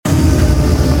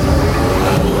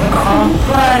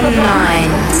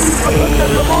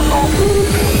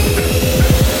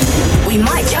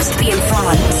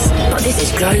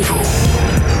is global.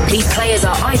 These players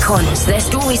are icons, their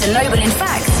stories are noble in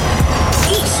fact.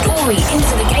 Each story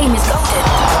into the game is golden.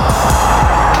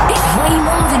 It's way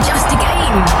more than just a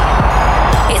game.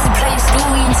 It's a player's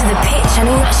story into the pitch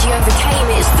and all that she overcame.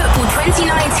 It's football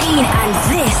 2019 and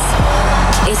this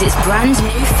is its brand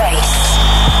new face.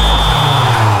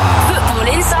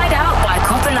 Football Inside Out by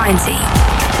Copper 90.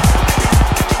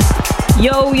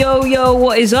 Yo,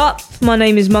 what is up? My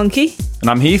name is Monkey. And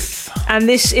I'm Heath. And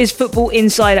this is Football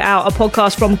Inside Out, a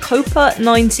podcast from Copa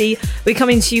 90. We're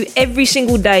coming to you every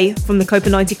single day from the Copa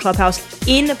 90 Clubhouse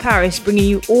in Paris, bringing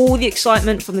you all the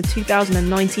excitement from the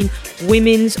 2019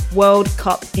 Women's World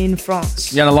Cup in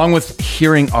France. Yeah, and along with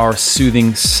hearing our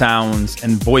soothing sounds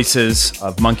and voices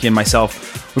of Monkey and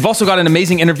myself, we've also got an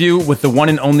amazing interview with the one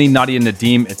and only Nadia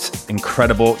Nadim. It's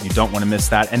incredible. You don't want to miss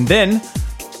that. And then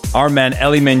our man,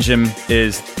 Elie Minjim,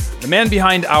 is the man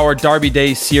behind our Derby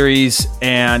Day series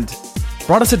and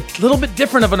brought us a little bit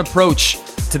different of an approach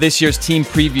to this year's team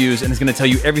previews and is going to tell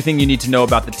you everything you need to know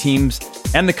about the teams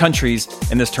and the countries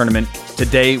in this tournament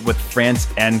today with France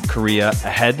and Korea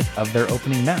ahead of their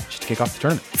opening match to kick off the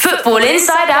tournament. Football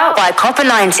Inside Out by Copper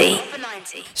 90.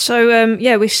 So,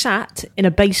 we're sat in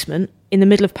a basement in the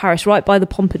middle of Paris, right by the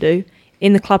Pompidou,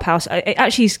 in the clubhouse. It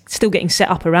actually is still getting set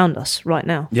up around us right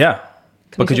now. Yeah.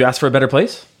 But could you ask for a better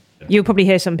place? You'll probably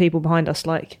hear some people behind us,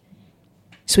 like,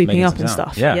 sweeping Making up some and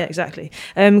sound. stuff. Yeah. Exactly.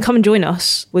 Come and join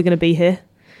us. We're going to be here.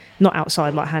 Not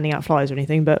outside, like, handing out flyers or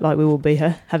anything, but, like, we will be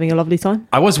here having a lovely time.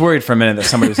 I was worried for a minute that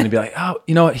somebody was going to be like, oh,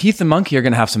 you know what, Heath and Monkey are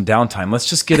going to have some downtime. Let's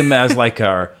just get him as, like,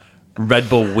 our Red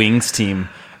Bull Wings team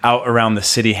out around the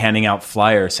city handing out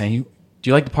flyers saying, do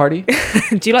you like the party?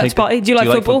 Do you like the party? Do you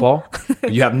like football?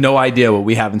 You have no idea what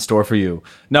we have in store for you.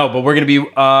 No, but we're going to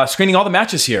be screening all the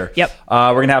matches here. Yep.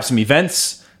 We're going to have some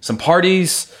events, some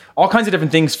parties, all kinds of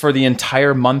different things for the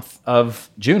entire month of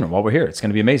June while we're here. It's going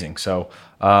to be amazing. So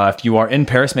if you are in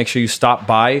Paris, make sure you stop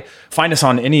by. Find us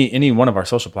on any one of our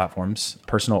social platforms,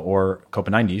 personal or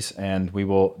Copa 90s, and we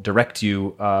will direct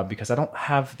you because I don't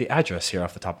have the address here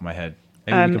off the top of my head.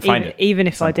 Maybe we can find it. Even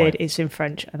if I did, point. it's in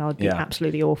French, and I'd be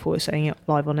absolutely awful at saying it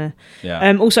live on air.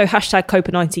 Yeah. Also, hashtag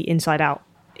Copa 90 Inside Out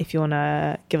if you want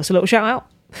to give us a little shout out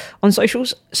on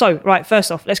socials. So, right,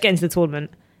 first off, let's get into the tournament.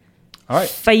 All right.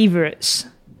 Favourites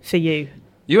for you?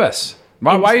 US.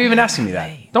 Why are you even asking me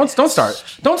that? Don't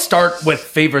start with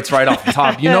favorites right off the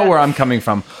top. You know where I'm coming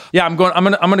from. Yeah, I'm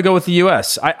gonna go with the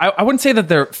US. I wouldn't say that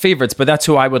they're favorites, but that's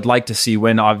who I would like to see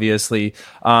win, obviously.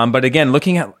 But again,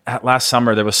 looking at last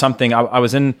summer, there was something. I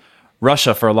was in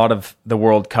Russia for a lot of the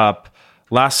World Cup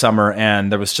last summer,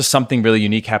 and there was just something really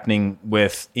unique happening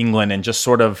with England and just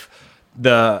sort of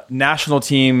the national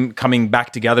team coming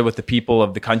back together with the people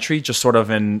of the country, just sort of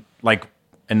in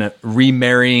a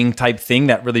remarrying type thing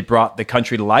that really brought the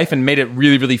country to life and made it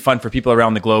really, really fun for people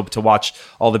around the globe to watch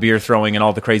all the beer throwing and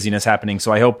all the craziness happening.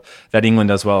 So I hope that England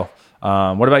does well.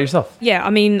 What about yourself? Yeah, I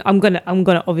mean, I'm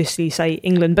gonna obviously say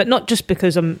England, but not just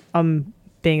because I'm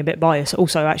being a bit biased.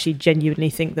 Also, I actually genuinely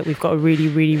think that we've got a really,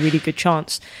 really, really good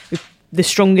chance. We're the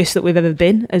strongest that we've ever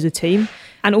been as a team,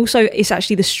 and also it's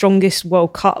actually the strongest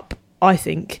World Cup, I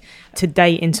think, to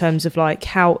date in terms of like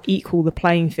how equal the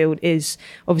playing field is.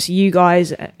 Obviously, you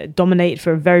guys dominated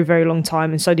for a very, very long time,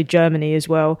 and so did Germany as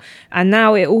well. And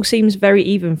now it all seems very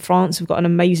even. France have got an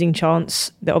amazing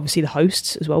chance. They're obviously the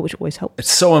hosts as well, which always helps.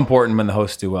 It's so important when the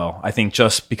hosts do well. I think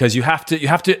just because you have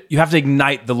to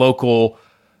ignite the local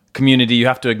community, you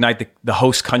have to ignite the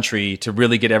host country to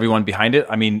really get everyone behind it.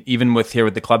 I mean, even with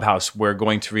the clubhouse, we're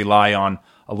going to rely on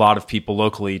a lot of people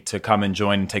locally to come and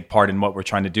join and take part in what we're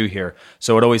trying to do here.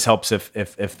 So it always helps if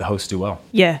the hosts do well.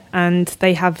 Yeah, and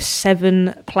they have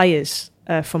 7 players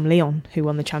from Lyon who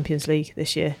won the Champions League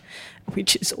this year,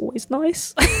 which is always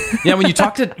nice. Yeah, when you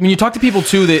talk to people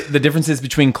too, the differences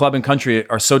between club and country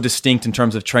are so distinct in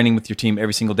terms of training with your team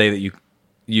every single day that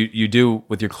you do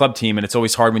with your club team, and it's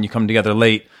always hard when you come together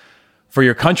late for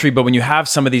your country. But when you have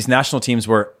some of these national teams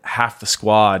where half the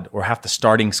squad or half the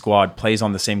starting squad plays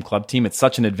on the same club team, it's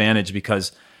such an advantage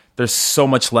because there's so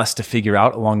much less to figure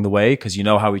out along the way because you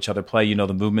know how each other play, you know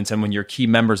the movements, and when you're key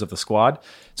members of the squad,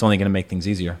 it's only going to make things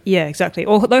easier. Yeah, exactly.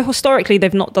 Although historically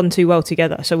they've not done too well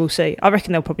together, so we'll see. I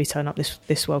reckon they'll probably turn up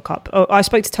this World Cup. I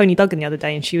spoke to Tony Duggan the other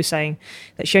day, and she was saying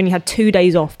that she only had 2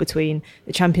 days off between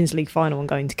the Champions League final and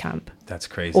going to camp. That's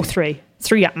crazy. Or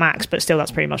 3 at max, but still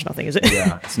that's pretty much nothing, is it?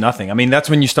 Yeah, it's nothing. I mean, that's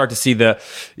when you start to see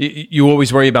you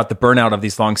always worry about the burnout of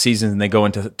these long seasons and they go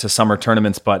into summer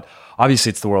tournaments, but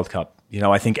obviously it's the World Cup.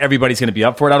 I think everybody's going to be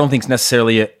up for it. I don't think it's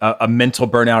necessarily a mental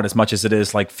burnout as much as it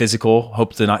is like physical.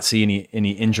 Hope to not see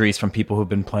any injuries from people who've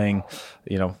been playing,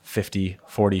 50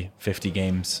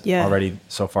 games already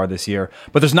so far this year.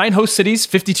 But there's 9 host cities,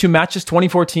 52 matches,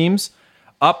 24 teams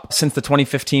up since the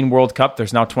 2015 World Cup.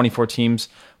 There's now 24 teams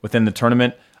within the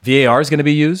tournament. VAR is going to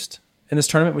be used in this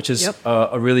tournament, which is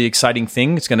a really exciting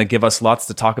thing. It's going to give us lots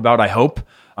to talk about, I hope.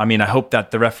 I hope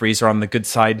that the referees are on the good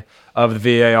side of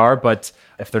the VAR, but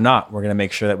if they're not, we're going to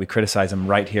make sure that we criticize them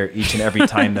right here each and every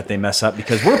time that they mess up,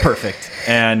 because we're perfect.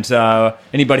 And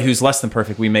anybody who's less than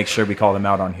perfect, we make sure we call them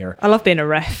out on here. I love being a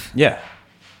ref. Yeah.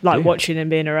 Like watching and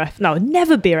being a ref. No,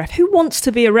 never be a ref. Who wants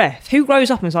to be a ref? Who grows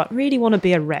up and is like, really want to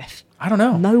be a ref? I don't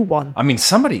know. No one.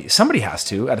 Somebody has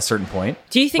to at a certain point.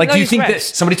 Do you think that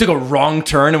somebody took a wrong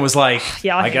turn and was like,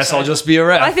 I guess so. I'll just be a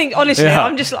ref? I think, honestly,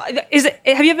 I'm just like,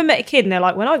 have you ever met a kid and they're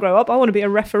like, when I grow up, I want to be a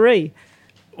referee?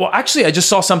 Well, actually, I just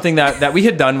saw something that we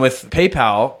had done with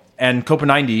PayPal and Copa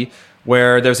 90,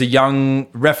 where there's a young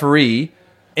referee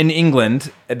in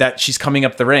England that she's coming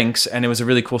up the ranks, and it was a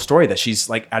really cool story that she's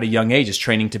like at a young age is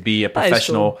training to be a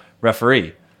professional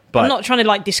referee. But I'm not trying to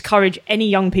like discourage any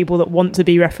young people that want to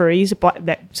be referees, but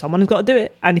that someone's got to do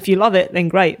it, and if you love it, then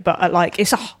great. But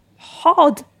it's a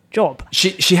hard job.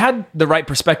 She had the right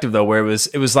perspective though, where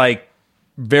it was like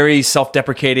very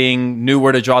self-deprecating, knew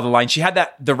where to draw the line. She had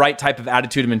the right type of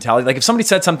attitude and mentality. Like if somebody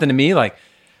said something to me, like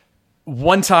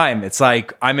one time it's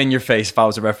like, I'm in your face if I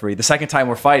was a referee. The second time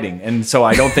we're fighting. And so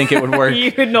I don't think it would work.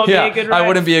 You would not be a good ref. I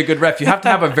wouldn't be a good ref. You have to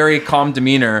have a very calm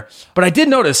demeanor. But I did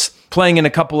notice playing in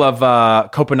a couple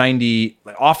of Copa 90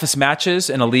 office matches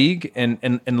in a league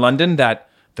in London that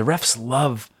the refs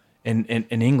love in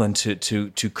England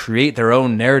to create their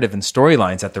own narrative and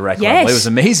storylines at the rec level. It was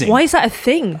amazing. Why is that a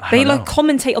thing? They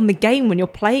commentate on the game when you're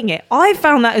playing it. I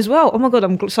found that as well. Oh my God,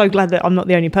 I'm so glad that I'm not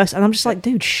the only person. And I'm just like,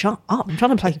 dude, shut up. I'm trying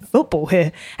to play football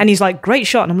here. And he's like, great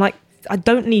shot. And I'm like, I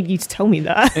don't need you to tell me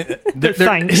that.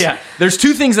 Thanks. Yeah. There's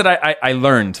 2 things that I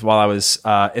learned while I was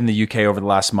in the UK over the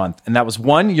last month. And that was,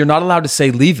 1, you're not allowed to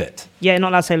say leave it. Yeah, you're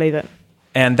not allowed to say leave it.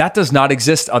 And that does not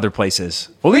exist other places.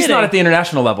 Well, at least not at the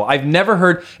international level. I've never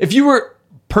heard, if you were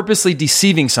purposely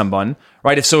deceiving someone,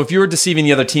 right? If you were deceiving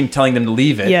the other team, telling them to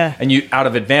leave it, and you out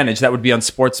of advantage, that would be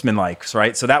unsportsmanlike,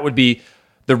 right? So that would be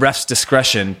the ref's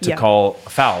discretion to call a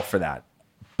foul for that.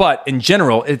 But in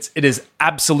general, it is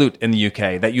absolute in the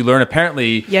UK that you learn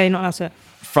apparently. Yeah, you're not allowed to.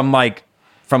 From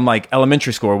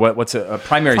elementary school, or what's a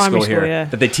primary school here,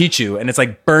 that they teach you, and it's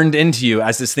like burned into you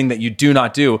as this thing that you do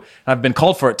not do. And I've been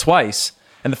called for it twice.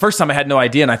 And the first time I had no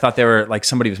idea, and I thought they were like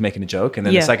somebody was making a joke. And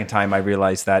then the second time I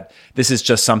realized that this is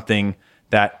just something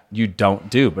that you don't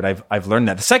do. But I've learned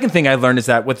that. The second thing I learned is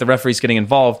that with the referees getting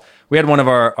involved, we had one of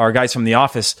our guys from the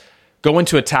office go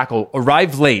into a tackle,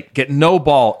 arrive late, get no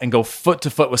ball, and go foot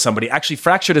to foot with somebody. Actually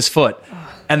fractured his foot.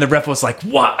 And the ref was like,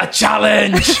 what a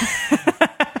challenge!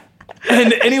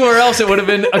 And anywhere else, it would have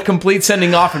been a complete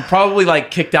sending off and probably like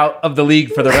kicked out of the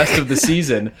league for the rest of the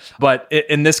season. But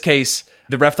in this case,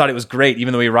 the ref thought it was great,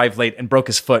 even though he arrived late and broke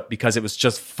his foot because it was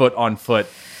just foot on foot.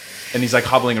 And he's like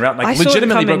hobbling around, like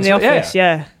legitimately broke his foot. Office,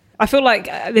 yeah. I feel like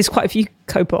there's quite a few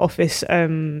Copa office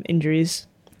injuries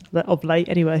of late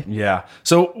anyway. Yeah.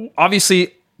 So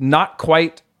obviously not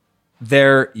quite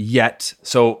there yet.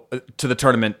 So to the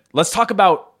tournament, let's talk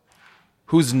about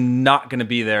who's not going to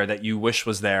be there that you wish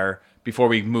was there before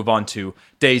we move on to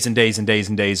days and days and days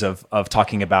and days of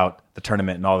talking about the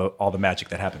tournament and all the magic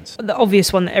that happens. The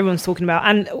obvious one that everyone's talking about,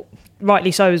 and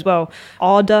rightly so as well,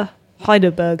 Arda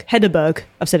Hederberg.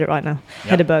 I've said it right now.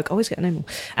 Yep. Hederberg. I always get a name wrong.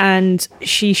 And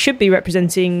she should be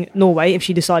representing Norway if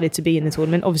she decided to be in the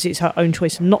tournament. Obviously, it's her own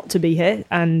choice not to be here,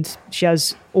 and she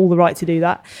has all the right to do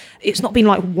that. It's not been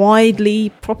like widely,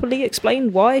 properly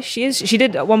explained why she is. She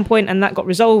did at one point, and that got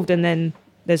resolved, and then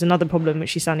there's another problem which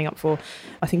she's standing up for.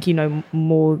 I think you know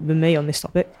more than me on this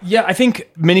topic. Yeah, I think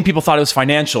many people thought it was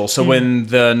financial. So when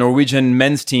the Norwegian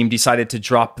men's team decided to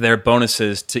drop their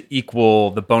bonuses to equal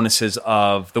the bonuses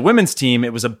of the women's team,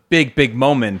 it was a big, big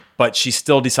moment. But she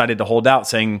still decided to hold out,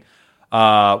 saying,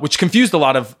 which confused a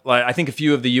lot of, I think a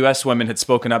few of the US women had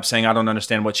spoken up saying, I don't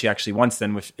understand what she actually wants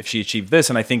then if she achieved this.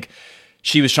 And I think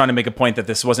she was trying to make a point that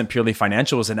this wasn't purely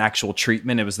financial, it was an actual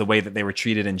treatment. It was the way that they were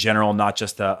treated in general, not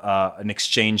just an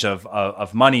exchange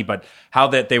of money, but how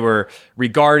that they were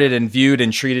regarded and viewed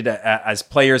and treated as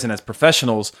players and as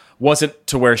professionals wasn't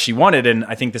to where she wanted. And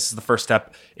I think this is the first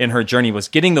step in her journey, was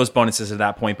getting those bonuses at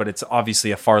that point, but it's obviously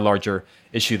a far larger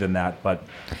issue than that. But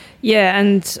yeah,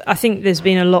 and I think there's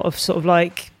been a lot of sort of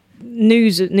like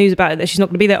news about it that she's not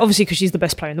going to be there, obviously because she's the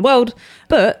best player in the world,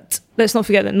 but let's not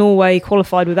forget that Norway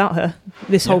qualified without her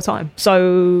this whole time.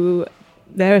 So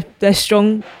they're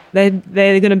strong. They're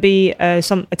going to be a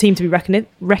team to be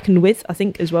reckoned with, I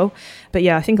think, as well. But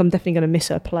yeah, I think I'm definitely going to miss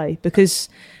her play because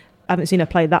I haven't seen her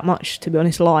play that much, to be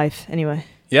honest, live anyway.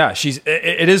 Yeah,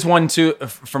 it is one too.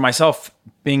 For myself,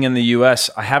 being in the US,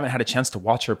 I haven't had a chance to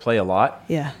watch her play a lot.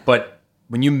 Yeah. But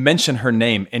when you mention her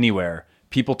name anywhere,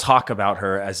 people talk about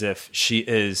her as if she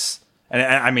is, and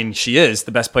I mean, she is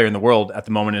the best player in the world at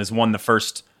the moment and has won the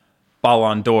first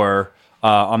Ballon d'Or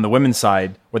on the women's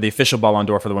side, or the official Ballon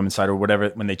d'Or for the women's side, or whatever,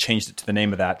 when they changed it to the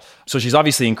name of that. So she's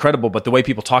obviously incredible, but the way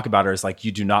people talk about her is like,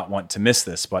 you do not want to miss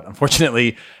this. But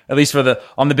unfortunately, at least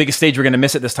on the biggest stage, we're going to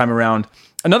miss it this time around.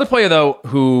 Another player, though,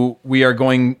 who we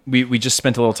just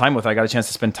spent a little time with, I got a chance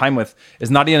to spend time with,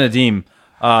 is Nadia Nadim.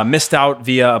 Missed out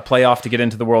via a playoff to get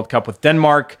into the World Cup with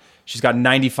Denmark. She's got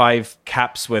 95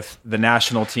 caps with the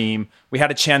national team. We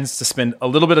had a chance to spend a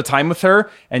little bit of time with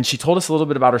her, and she told us a little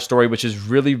bit about her story, which is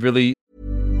really, really...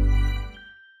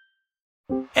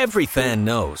 Every fan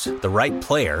knows the right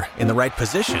player in the right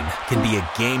position can be a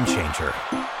game changer.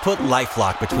 Put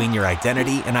LifeLock between your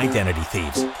identity and identity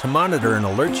thieves to monitor and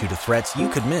alert you to threats you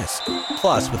could miss.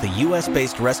 Plus, with a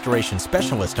U.S.-based restoration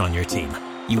specialist on your team,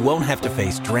 you won't have to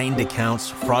face drained accounts,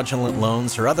 fraudulent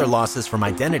loans, or other losses from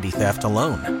identity theft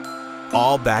alone.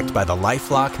 All backed by the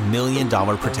LifeLock $1 Million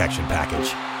Protection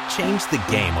Package. Change the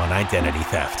game on identity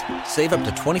theft. Save up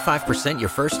to 25% your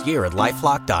first year at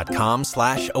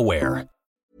LifeLock.com/aware.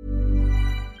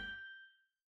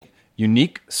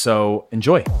 Unique, so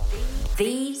enjoy.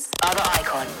 These are the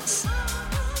icons.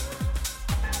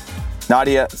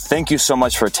 Nadia, thank you so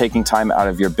much for taking time out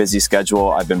of your busy schedule.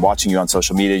 I've been watching you on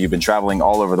social media. You've been traveling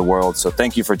all over the world, so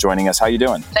thank you for joining us. How you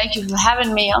doing? Thank you for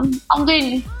having me. I'm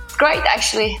doing great,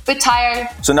 actually. A bit tired.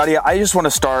 So Nadia, I just want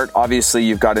to start. Obviously,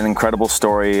 you've got an incredible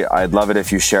story. I'd love it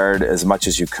if you shared as much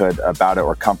as you could about it,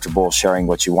 or comfortable sharing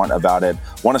what you want about it.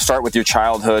 Want to start with your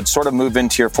childhood, sort of move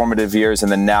into your formative years,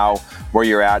 and then now where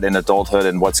you're at in adulthood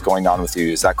and what's going on with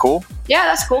you. Is that cool? Yeah,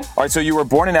 that's cool. All right, so you were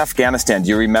born in Afghanistan. Do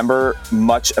you remember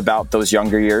much about those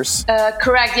younger years?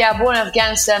 Correct, yeah, born in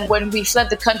Afghanistan. When we fled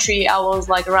the country, I was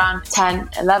like around 10,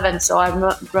 11, so I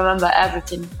remember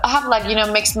everything. I have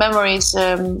mixed memories,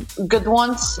 good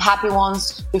ones, happy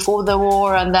ones before the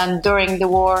war, and then during the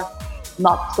war,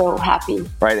 not so happy.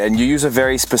 Right, and you use a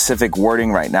very specific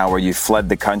wording right now where you fled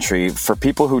the country. For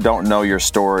people who don't know your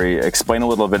story, explain a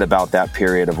little bit about that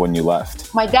period of when you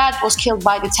left. My dad was killed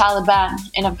by the Taliban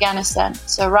in Afghanistan.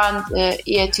 So around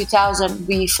year 2000,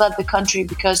 we fled the country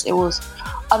because it was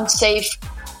unsafe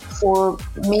for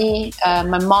me,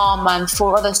 my mom, and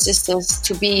 4 other sisters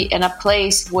to be in a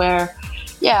place where,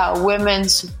 women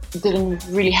didn't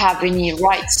really have any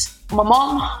rights. My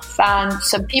mom found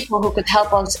some people who could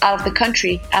help us out of the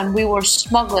country, and we were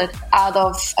smuggled out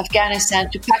of Afghanistan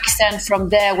to Pakistan, from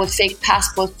there with fake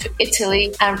passports to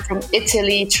Italy, and from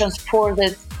Italy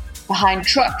transported behind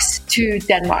trucks to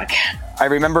Denmark. I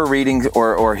remember reading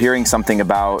or hearing something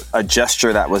about a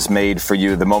gesture that was made for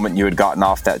you the moment you had gotten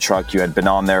off that truck. You had been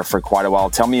on there for quite a while.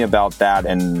 Tell me about that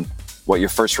and what your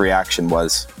first reaction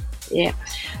was. Yeah.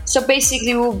 So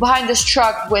basically, we were behind this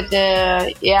truck with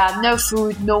no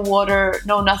food, no water,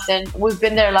 no nothing. We've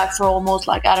been there for almost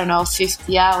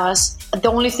 50 hours. The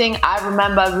only thing I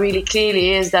remember really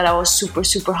clearly is that I was super,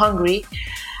 super hungry,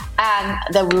 and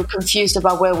that we were confused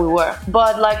about where we were.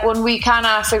 But when we kind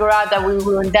of figured out that we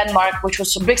were in Denmark, which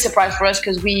was a big surprise for us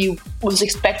because we was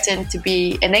expecting to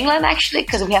be in England, actually,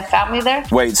 because we have family there.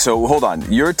 Wait, so hold on.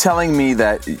 You're telling me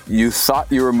that you thought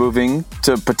you were moving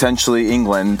to potentially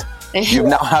England. You've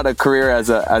now had a career as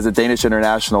a Danish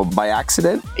international by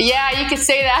accident? Yeah, you could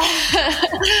say that.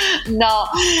 No.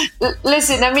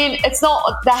 Listen, it's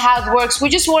not that how it works. We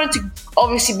just wanted to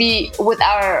obviously be with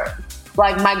our,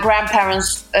 my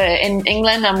grandparents in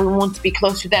England, and we wanted to be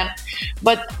close to them.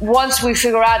 But once we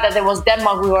figured out that there was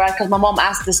Denmark, we were at, because my mom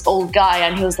asked this old guy,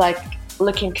 and he was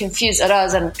looking confused at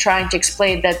us and trying to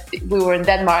explain that we were in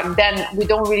Denmark. Then we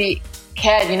don't really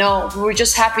cared, we were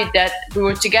just happy that we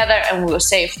were together and we were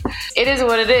safe. It is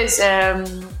what it is,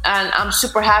 and I'm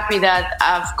super happy that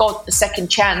I've got a second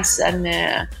chance, and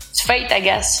it's fate, I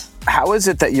guess. How is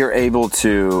it that you're able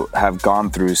to have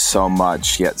gone through so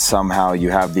much, yet somehow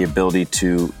you have the ability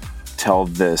to tell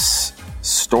this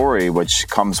story, which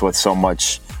comes with so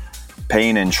much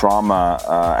pain and trauma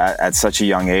at such a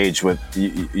young age? With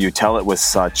you tell it with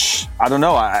such, I don't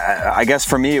know, I guess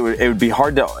for me it would be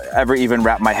hard to ever even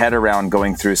wrap my head around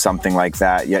going through something like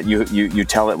that, yet you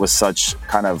tell it with such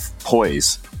kind of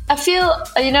poise. I feel,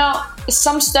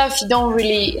 some stuff you don't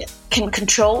really can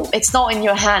control. It's not in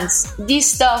your hands.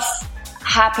 These stuff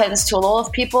happens to a lot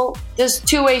of people, there's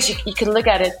two ways you can look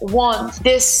at it. One,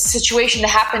 this situation that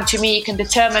happened to me can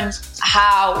determine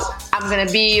how I'm going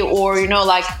to be, or,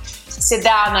 like sit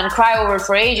down and cry over it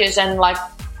for ages and like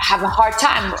have a hard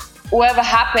time. Whatever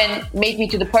happened made me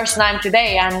to the person I am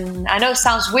today. And I know it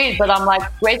sounds weird, but I'm like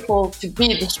grateful to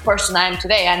be this person I am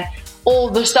today. And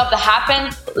all the stuff that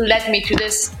happened led me to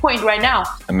this point right now.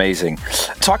 Amazing.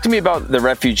 Talk to me about the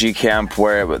refugee camp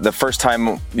where the first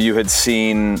time you had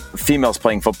seen females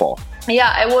playing football.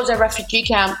 Yeah, it was a refugee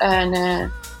camp,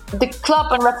 and the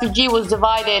club and refugee was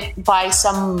divided by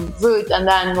some route, and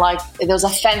then like there was a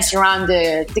fence around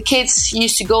the kids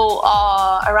used to go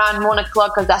around 1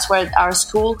 o'clock because that's where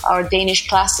our Danish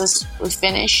classes would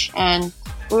finish, and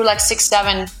we were like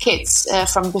 6-7 kids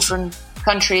from different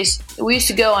countries. We used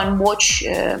to go and watch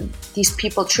these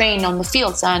people train on the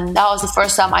fields, and that was the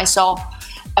first time I saw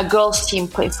a girls team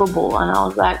play football, and I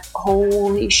was like,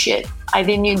 holy shit, I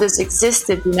didn't know this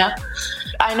existed,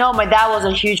 I know my dad was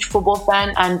a huge football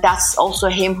fan, and that's also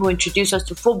him who introduced us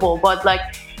to football, but like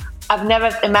I've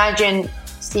never imagined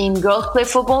seeing girls play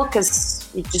football because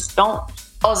you just don't.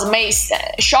 I was amazed,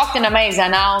 shocked and amazed,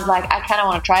 and I was like, I kind of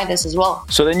want to try this as well.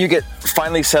 So then you get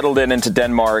finally settled into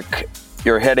Denmark.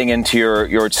 You're heading into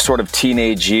your sort of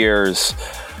teenage years.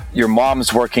 Your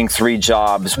mom's working 3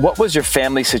 jobs. What was your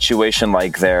family situation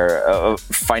like there?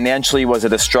 Financially, was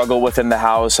it a struggle within the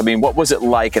house? I mean, what was it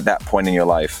like at that point in your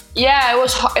life? Yeah, it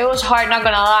was hard, not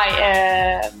gonna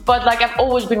lie. But like I've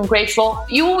always been grateful.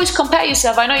 You always compare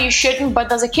yourself. I know you shouldn't,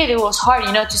 but as a kid, it was hard,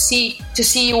 to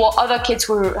see what other kids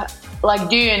were like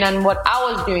doing and what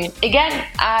I was doing. Again,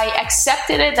 I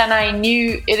accepted it and I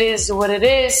knew it is what it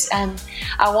is, and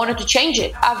I wanted to change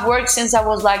it. I've worked since I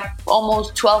was like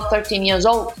almost 12, 13 years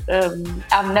old.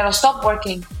 I've never stopped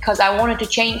working because I wanted to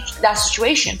change that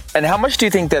situation. And how much do you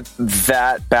think that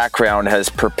background has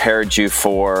prepared you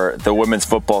for the women's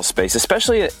football space?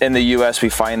 Especially in the US, we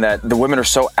find that the women are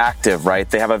so active, right?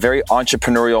 They have a very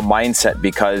entrepreneurial mindset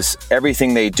because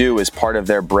everything they do is part of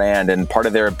their brand and part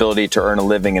of their ability to earn a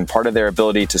living and part of their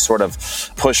ability to sort of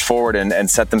push forward and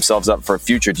set themselves up for a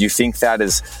future. Do you think that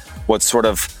is what sort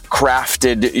of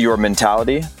crafted your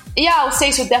mentality? Yeah, I would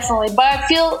say so, definitely. But I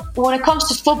feel when it comes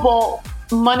to football,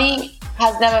 money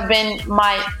has never been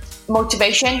my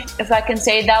motivation, if I can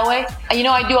say it that way.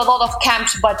 I do a lot of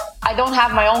camps, but I don't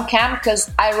have my own camp because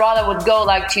I rather would go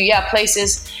like to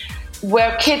places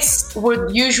where kids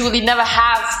would usually never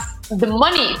have the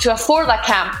money to afford a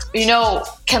camp,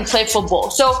 can play football.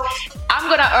 So I'm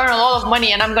going to earn a lot of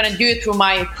money and I'm going to do it through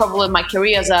my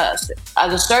career as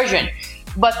a surgeon.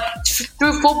 But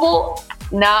through football,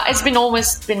 it's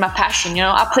always been my passion.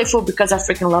 I play football because I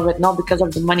freaking love it, not because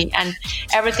of the money and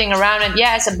everything around it.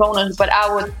 Yeah, it's a bonus, but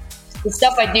the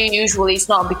stuff I do usually, it's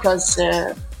not because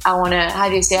I want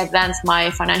to, advance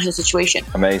my financial situation.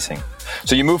 Amazing.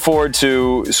 So you move forward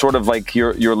to sort of like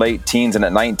your late teens, and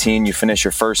at 19, you finish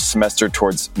your first semester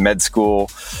towards med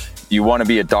school. You want to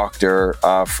be a doctor,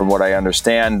 from what I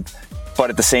understand, but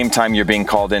at the same time, you're being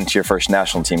called into your first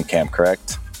national team camp,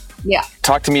 correct? Yeah.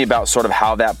 Talk to me about sort of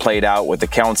how that played out with the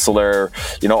counselor,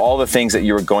 all the things that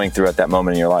you were going through at that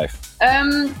moment in your life.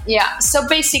 So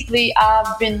basically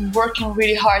I've been working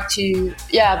really hard to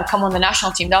become on the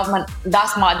national team. That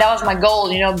was my goal,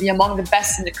 be among the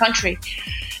best in the country.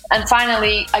 And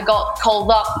finally I got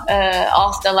called up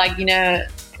after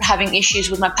having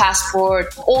issues with my passport,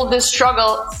 all this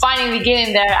struggle, finally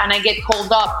getting there, and I get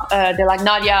called up. They're like,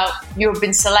 Nadia, you've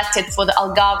been selected for the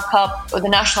Algarve Cup or the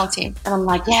national team. And I'm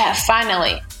like, yeah,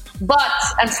 finally. But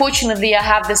unfortunately, I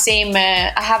have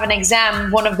an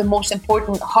exam, one of the most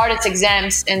important, hardest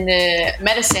exams in the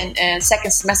medicine,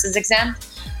 second semester's exam.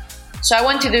 So I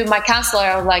went to my counselor.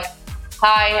 I was like,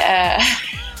 hi,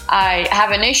 I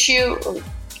have an issue.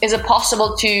 Is it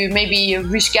possible to maybe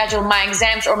reschedule my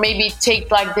exams or maybe take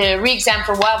like the re-exam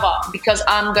or whatever, because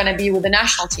I'm going to be with the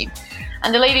national team?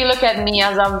 And the lady looked at me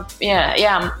as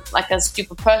I'm like a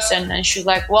stupid person. And she was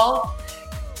like, well,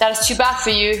 that is too bad for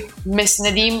you, Miss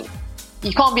Nadim.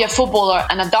 You can't be a footballer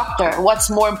and a doctor. What's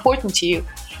more important to you?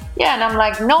 Yeah, and I'm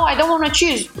like, no, I don't want to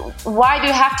choose. Why do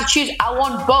you have to choose? I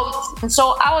want both. And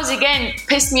so I was, again,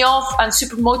 pissed me off and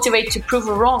super motivated to prove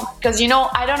it wrong. Because,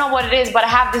 I don't know what it is, but I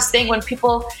have this thing when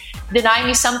people deny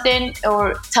me something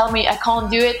or tell me I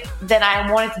can't do it, then I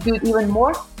wanted to do it even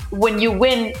more. When you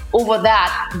win over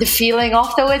that, the feeling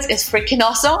afterwards is freaking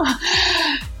awesome.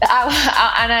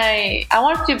 I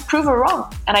wanted to prove it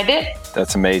wrong, and I did.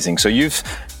 That's amazing. So you've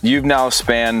now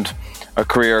spanned a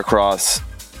career across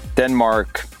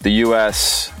Denmark, the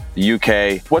US, the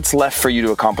UK. What's left for you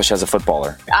to accomplish as a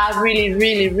footballer? I really,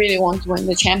 really, really want to win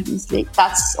the Champions League.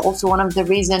 That's also one of the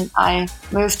reasons I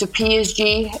moved to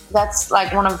PSG. That's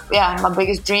like one of my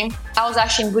biggest dream. I was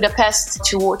actually in Budapest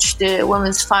to watch the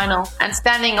women's final, and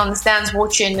standing on the stands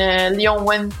watching Lyon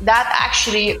win, that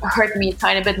actually hurt me a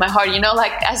tiny bit, my heart,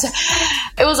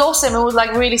 it was awesome. It was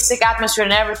like really sick atmosphere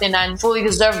and everything, and fully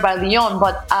deserved by Lyon.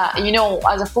 But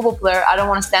as a football player, I don't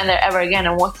want to stand there ever again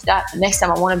and watch that. Next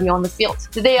time I want to be on the field.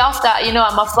 The day after,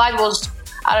 my flight was,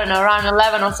 around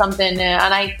 11 or something,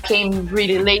 and I came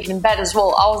really late in bed as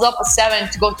well. I was up at 7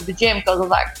 to go to the gym because I was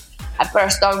like, I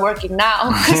better start working now.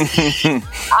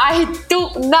 I do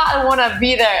not want to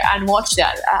be there and watch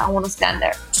that. I want to stand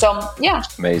there. So, yeah.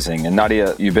 Amazing. And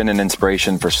Nadia, you've been an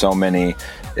inspiration for so many.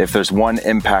 If there's one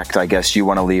impact, I guess, you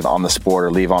want to leave on the sport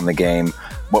or leave on the game,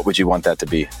 what would you want that to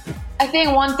be? I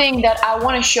think one thing that I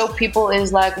want to show people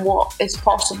is like what is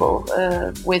possible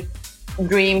with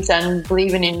dreams and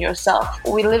believing in yourself.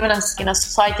 We live in a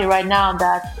society right now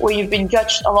that where you've been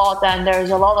judged a lot, and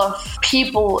there's a lot of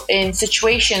people in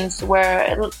situations where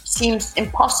it seems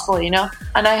impossible,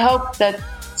 and I hope that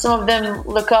some of them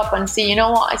look up and see,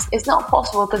 it's not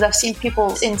possible, because I've seen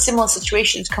people in similar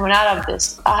situations coming out of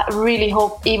this. I really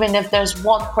hope, even if there's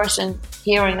one person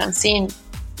hearing and seeing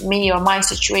me or my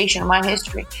situation, my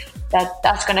history,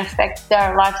 that's going to affect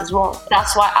their life as well.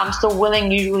 That's why I'm still willing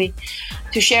usually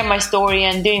to share my story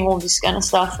and doing all this kind of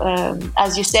stuff.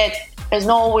 As you said, it's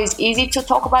not always easy to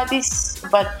talk about this,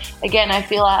 but again, I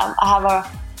feel I have an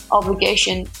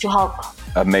obligation to help.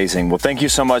 Amazing. Well, thank you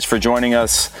so much for joining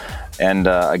us. And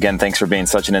again, thanks for being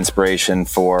such an inspiration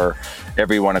for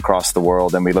everyone across the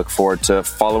world. And we look forward to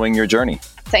following your journey.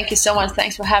 Thank you so much.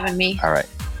 Thanks for having me. All right.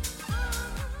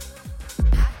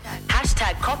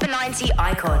 #Copa90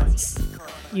 Icons.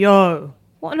 Yo,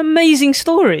 what an amazing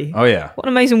story. Oh, yeah. What an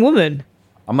amazing woman.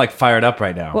 I'm like fired up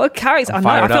right now. What a character. I feel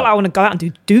like I want to go out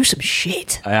and do some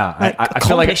shit. Yeah, I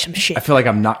feel like some shit. I feel like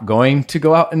I'm not going to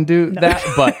go out and do that,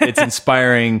 but it's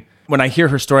inspiring. When I hear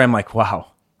her story, I'm like,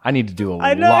 wow, I need to do a lot.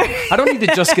 I don't need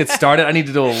to just get started. I need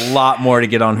to do a lot more to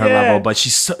get on her level. But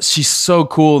she's so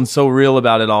cool and so real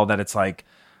about it all that it's like,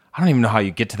 I don't even know how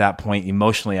you get to that point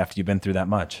emotionally after you've been through that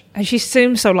much. And she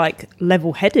seems so like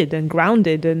level-headed and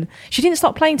grounded. And she didn't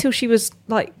start playing till she was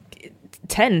like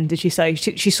 10. Did she say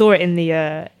she saw it in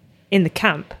the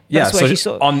camp? That's where she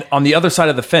saw on the other side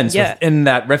of the fence, in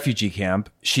that refugee camp.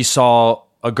 She saw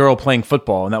a girl playing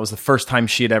football, and that was the first time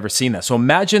she had ever seen that. So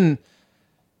imagine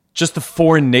just the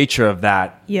foreign nature of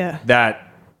that. Yeah, that.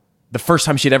 The first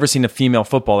time she'd ever seen a female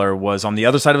footballer was on the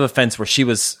other side of a fence where she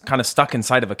was kind of stuck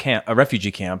inside of a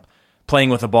refugee camp playing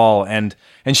with a ball. And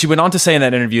she went on to say in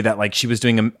that interview that like she was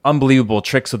doing unbelievable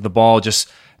tricks with the ball, just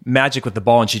magic with the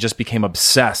ball. And she just became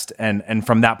obsessed. And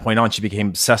from that point on, she became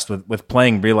obsessed with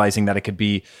playing, realizing that it could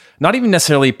be not even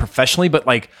necessarily professionally, but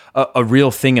like a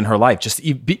real thing in her life, just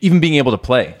even being able to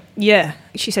play. Yeah.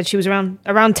 She said she was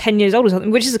around 10 years old or something,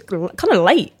 which is kind of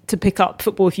late to pick up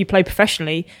football if you play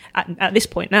professionally at this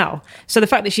point now. So the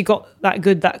fact that she got that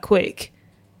good that quick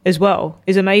as well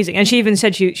is amazing. And she even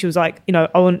said she was like, I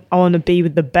want to be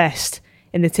with the best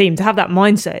in the team. To have that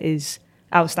mindset is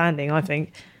outstanding, I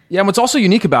think. Yeah, and what's also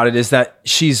unique about it is that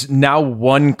she's now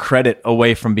one credit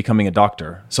away from becoming a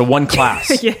doctor. So one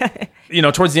class. Yeah.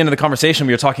 Towards the end of the conversation,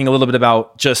 we were talking a little bit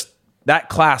about just that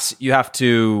class.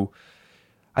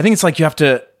 I think it's like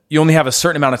you only have a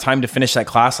certain amount of time to finish that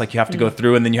class. Like you have to go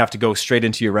through, and then you have to go straight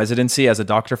into your residency as a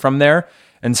doctor from there.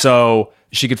 And so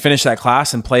she could finish that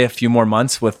class and play a few more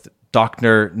months with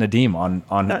Dr. Nadim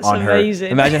on That's on her.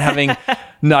 Amazing. Imagine having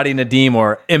Nadia Nadim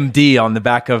or MD on the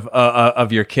back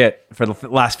of your kit for the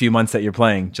last few months that you're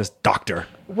playing. Just doctor.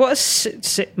 What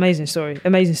a amazing story.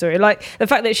 Amazing story. Like the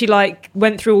fact that she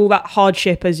went through all that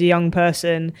hardship as a young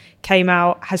person, came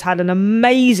out, has had an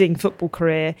amazing football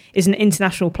career, is an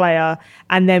international player,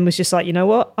 and then was just like, you know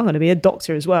what? I'm going to be a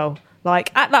doctor as well.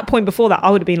 Like at that point before that, I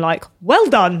would have been like, well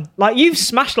done. Like you've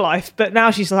smashed life. But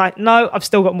now she's like, no, I've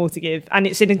still got more to give. And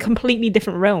it's in a completely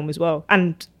different realm as well.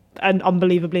 And an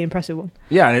unbelievably impressive one.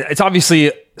 Yeah. And it's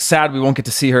obviously sad we won't get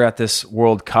to see her at this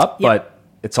World Cup, but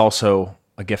it's also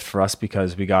a gift for us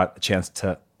because we got a chance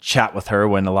to chat with her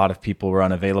when a lot of people were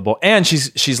unavailable. And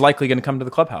she's likely going to come to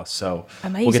the clubhouse. So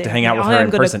amazing. We'll get to hang out with her in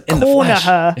person in the flesh.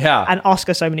 Her and ask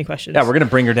her so many questions. Yeah. We're going to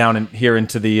bring her down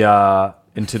into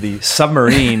the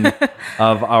submarine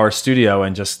of our studio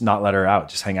and just not let her out.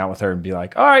 Just hang out with her and be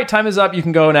like, all right, time is up. You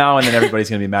can go now. And then everybody's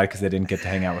going to be mad because they didn't get to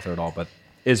hang out with her at all. But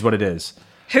is what it is.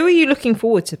 Who are you looking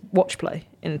forward to watch play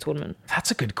in the tournament?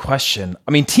 That's a good question.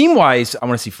 I mean, team-wise, I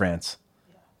want to see France.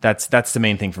 That's the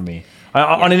main thing for me.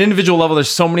 On an individual level, there's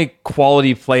so many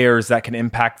quality players that can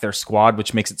impact their squad,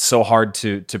 which makes it so hard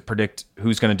to predict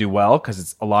who's going to do well, because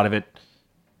it's a lot of it.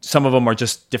 Some of them are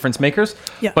just difference makers.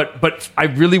 Yeah. But I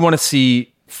really want to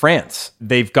see France.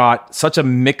 They've got such a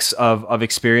mix of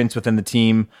experience within the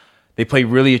team. They play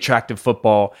really attractive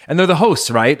football, and they're the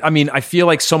hosts, right? I mean, I feel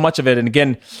like so much of it, and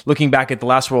again, looking back at the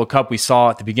last World Cup, we saw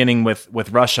at the beginning with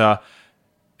Russia,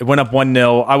 it went up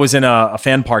 1-0. I was in a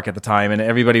fan park at the time, and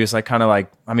everybody was like, kind of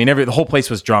like, I mean, the whole place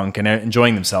was drunk and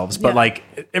enjoying themselves, but like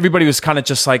everybody was kind of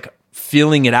just like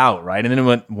feeling it out, right? And then it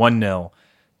went 1-0,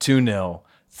 2-0,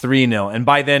 3-0. And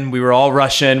by then we were all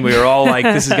Russian. We were all like,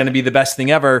 this is going to be the best thing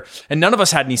ever. And none of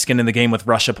us had any skin in the game with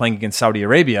Russia playing against Saudi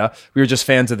Arabia. We were just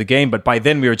fans of the game. But by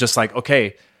then we were just like,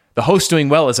 okay, the host doing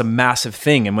well is a massive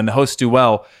thing. And when the hosts do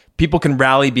well, people can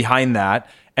rally behind that.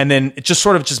 And then it just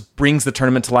sort of just brings the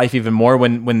tournament to life even more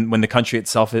when the country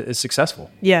itself is successful.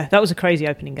 Yeah, that was a crazy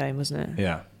opening game, wasn't it?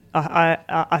 Yeah.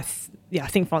 I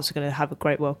think France are going to have a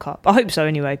great World Cup. I hope so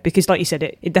anyway, because like you said,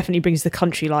 it definitely brings the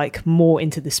country like more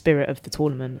into the spirit of the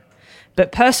tournament.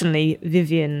 But personally,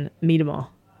 Vivianne Miedema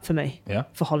for me,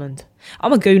 for Holland.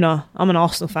 I'm a Gooner. I'm an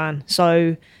Arsenal fan.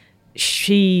 So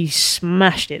she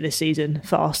smashed it this season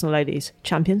for Arsenal ladies.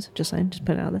 Champions, just saying, just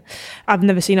putting it out there. I've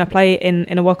never seen her play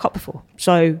in a World Cup before.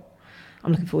 So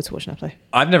I'm looking forward to watching her play.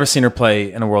 I've never seen her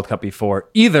play in a World Cup before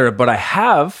either, but I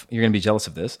have, you're going to be jealous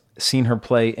of this, seen her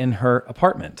play in her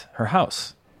apartment, her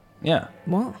house. Yeah.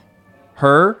 What?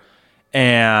 Her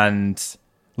and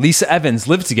Lisa Evans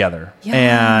live together.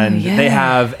 And they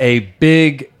have a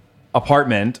big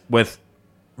apartment with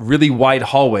really wide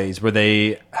hallways where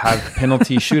they have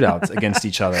penalty shootouts against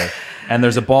each other. And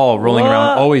there's a ball rolling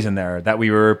around always in there that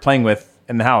we were playing with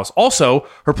in the house. Also,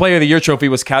 her Player of the Year trophy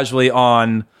was casually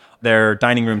on their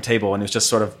dining room table, and it was just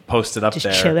sort of posted up just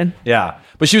there. Chilling. Yeah.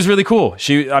 But she was really cool.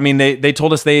 They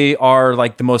told us they are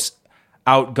like the most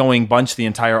outgoing bunch, the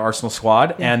entire Arsenal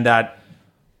squad, and that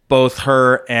both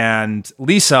her and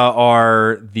Lisa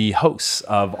are the hosts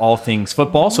of all things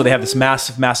football. So they have this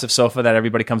massive, massive sofa that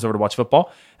everybody comes over to watch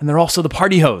football, and they're also the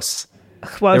party hosts.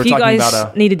 Well, if you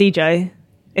guys need a DJ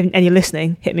and you're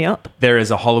listening, hit me up. There is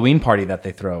a Halloween party that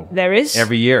they throw. There is?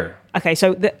 Every year. Okay,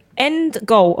 so the end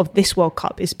goal of this World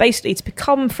Cup is basically to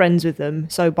become friends with them.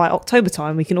 So by October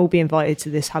time, we can all be invited to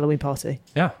this Halloween party.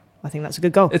 Yeah. I think that's a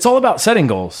good goal. It's all about setting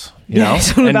goals. You know?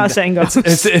 It's all about setting goals.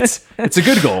 It's a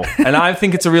good goal, and I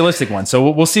think it's a realistic one. So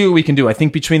we'll see what we can do. I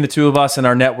think between the two of us and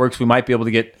our networks, we might be able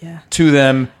to get to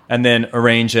them and then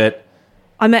arrange it.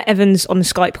 I met Evans on the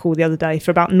Skype call the other day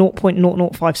for about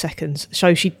 0.005 seconds.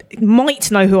 So she might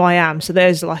know who I am. So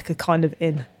there's like a kind of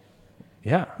in.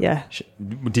 Yeah. Yeah.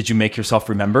 Did you make yourself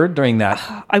remembered during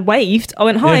that? I waved. I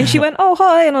went, hi. And she went, oh,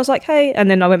 hi. And I was like, hey. And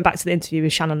then I went back to the interview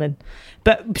with Shannon Lynn.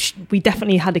 But we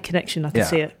definitely had a connection. I can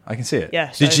see it. I can see it.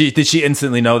 Yeah. So. Did she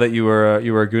instantly know that you were a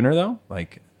Gooner though?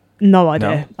 Like, no idea.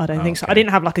 No? I don't think so. Okay. I didn't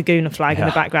have like a Gooner flag in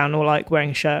the background or like wearing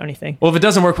a shirt or anything. Well, if it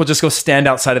doesn't work, we'll just go stand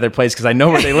outside of their place because I know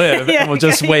where they live. And we'll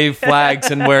just wave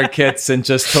flags and wear kits and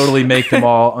just totally make them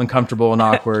all uncomfortable and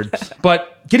awkward.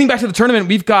 But getting back to the tournament,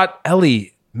 we've got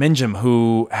Ellie Minjam,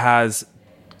 who has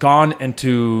gone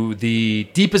into the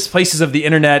deepest places of the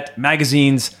internet,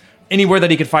 magazines, anywhere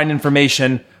that he could find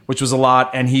information, which was a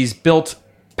lot. And he's built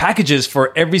packages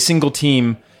for every single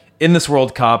team in this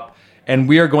World Cup. And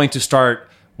we are going to start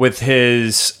with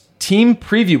his team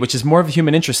preview, which is more of a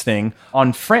human interest thing,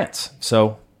 on France.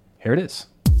 So here it is.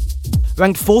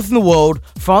 Ranked 4th in the world,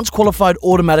 France qualified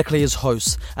automatically as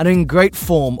hosts and are in great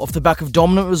form off the back of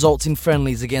dominant results in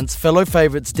friendlies against fellow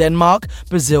favourites Denmark,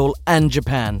 Brazil and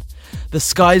Japan. The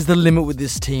sky's the limit with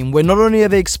this team, where not only are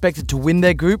they expected to win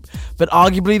their group, but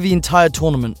arguably the entire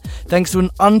tournament, thanks to an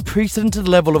unprecedented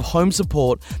level of home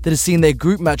support that has seen their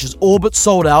group matches all but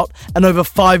sold out and over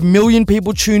 5 million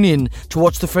people tune in to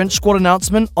watch the French squad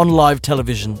announcement on live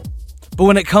television. But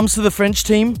when it comes to the French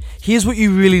team, here's what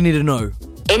you really need to know.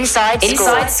 Inside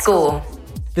Score.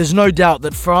 There's no doubt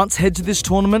that France head to this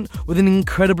tournament with an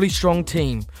incredibly strong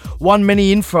team, one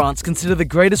many in France consider the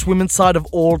greatest women's side of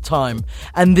all time,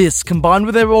 and this, combined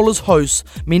with their role as hosts,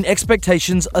 mean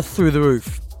expectations are through the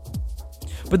roof.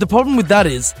 But the problem with that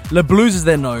is, Les Bleus as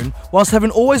they're known, whilst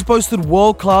having always boasted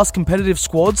world-class competitive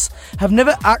squads, have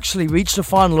never actually reached a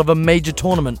final of a major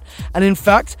tournament, and in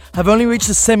fact, have only reached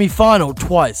a semi-final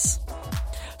twice.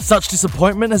 Such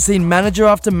disappointment has seen manager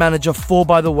after manager fall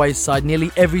by the wayside nearly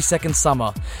every second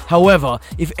summer. However,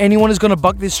 if anyone is going to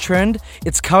buck this trend,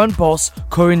 it's current boss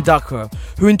Corinne Diacre,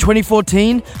 who in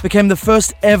 2014 became the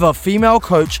first ever female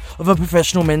coach of a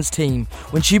professional men's team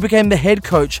when she became the head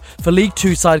coach for League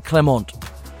 2 side Clermont.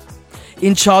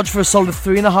 In charge for a solid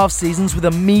 3.5 seasons with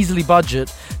a measly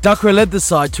budget, Dacre led the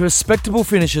side to respectable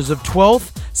finishes of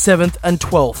 12th, 7th and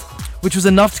 12th, which was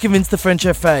enough to convince the French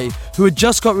FA, who had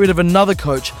just got rid of another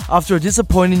coach after a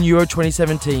disappointing Euro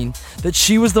 2017, that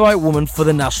she was the right woman for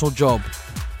the national job.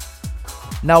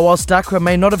 Now, whilst Dacre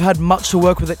may not have had much to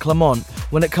work with at Clermont,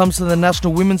 when it comes to the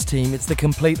national women's team, it's the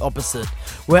complete opposite,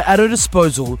 where at her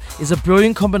disposal is a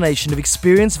brilliant combination of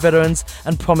experienced veterans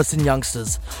and promising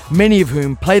youngsters, many of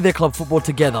whom play their club football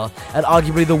together at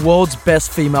arguably the world's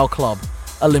best female club,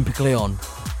 Olympique Lyon.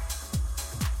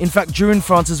 In fact, during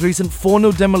France's recent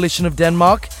 4-0 demolition of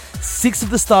Denmark, 6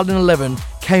 of the starting 11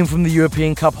 came from the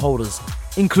European Cup holders,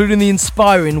 including the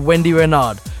inspiring Wendy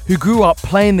Renard, who grew up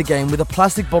playing the game with a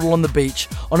plastic bottle on the beach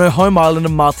on her home island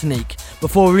of Martinique,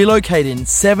 before relocating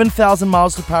 7,000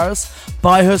 miles to Paris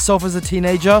by herself as a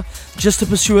teenager just to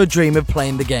pursue her dream of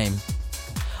playing the game.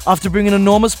 After bringing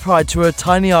enormous pride to her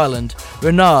tiny island,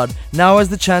 Renard now has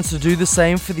the chance to do the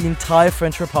same for the entire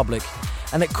French Republic,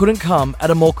 and it couldn't come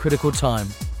at a more critical time.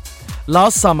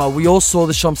 Last summer, we all saw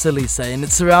the Champs-Élysées and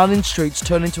its surrounding streets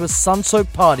turn into a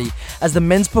sun-soaked party as the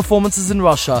men's performances in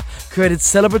Russia created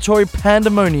celebratory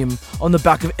pandemonium on the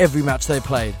back of every match they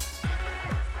played.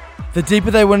 The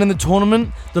deeper they went in the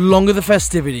tournament, the longer the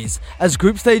festivities, as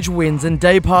group stage wins and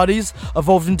day parties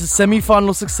evolved into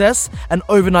semi-final success and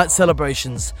overnight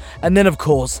celebrations. And then, of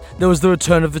course, there was the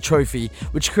return of the trophy,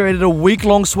 which created a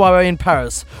week-long soiree in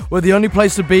Paris, where the only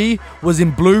place to be was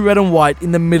in blue, red and white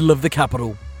in the middle of the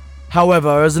capital.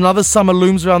 However, as another summer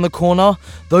looms around the corner,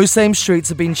 those same streets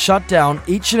have been shut down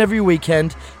each and every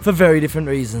weekend for very different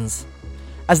reasons.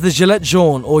 As the Gilets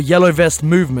Jaunes, or Yellow Vest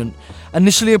movement,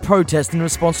 initially a protest in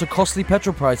response to costly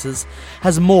petrol prices,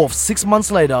 has morphed 6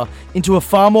 months later into a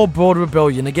far more broad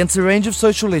rebellion against a range of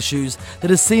social issues that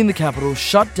has seen the capital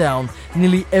shut down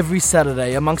nearly every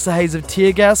Saturday amongst a haze of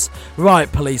tear gas, riot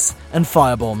police and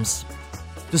firebombs.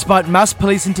 Despite mass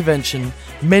police intervention,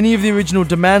 many of the original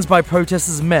demands by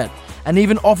protesters met, and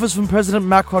even offers from President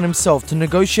Macron himself to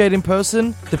negotiate in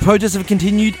person, the protests have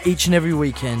continued each and every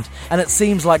weekend, and it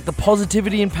seems like the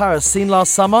positivity in Paris seen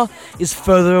last summer is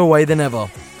further away than ever.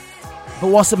 But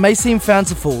whilst it may seem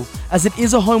fanciful, as it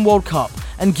is a home World Cup,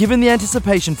 and given the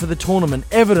anticipation for the tournament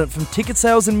evident from ticket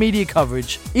sales and media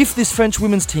coverage, if this French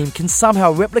women's team can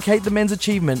somehow replicate the men's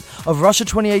achievement of Russia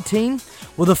 2018,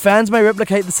 well, the fans may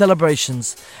replicate the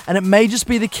celebrations, and it may just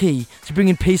be the key to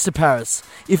bringing peace to Paris,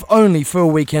 if only for a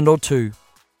weekend or two.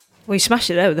 Well, you smashed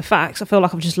it there with the facts. I feel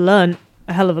like I've just learned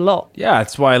a hell of a lot. Yeah,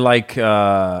 that's why I like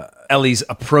Ellie's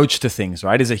approach to things,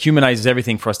 right? Is it humanizes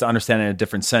everything for us to understand in a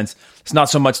different sense. It's not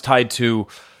so much tied to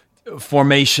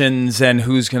formations and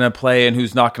who's going to play and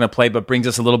who's not going to play, but brings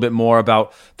us a little bit more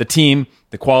about the team,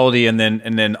 the quality, and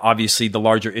then obviously the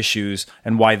larger issues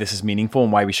and why this is meaningful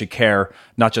and why we should care,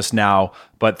 not just now,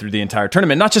 but through the entire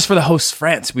tournament. Not just for the host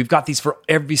France. We've got these for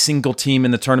every single team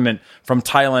in the tournament, from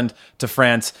Thailand to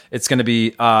France. It's going to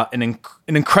be an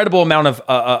incredible amount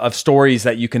of stories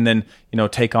that you can then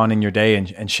take on in your day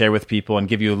and share with people and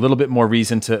give you a little bit more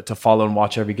reason to follow and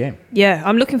watch every game. Yeah,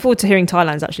 I'm looking forward to hearing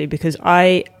Thailand's actually, because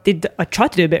I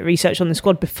tried to do a bit of research on the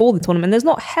squad before the tournament. There's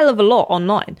not a hell of a lot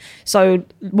online. So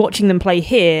watching them play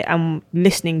here and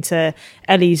listening to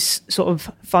Ellie's sort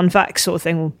of fun facts sort of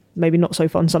thing, well, maybe not so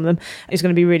fun, some of them, is going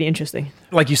to be really interesting.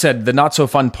 Like you said, the not so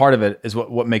fun part of it is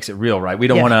what makes it real, right? We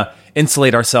don't want to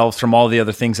insulate ourselves from all the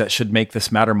other things that should make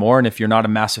this matter more. And if you're not a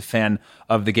massive fan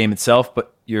of the game itself,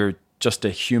 but you're just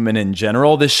a human in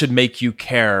general, this should make you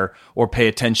care or pay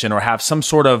attention or have some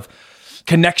sort of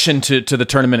connection to the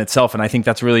tournament itself. And I think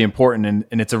that's really important.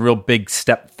 And it's a real big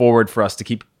step forward for us to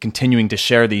keep continuing to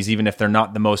share these, even if they're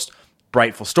not the most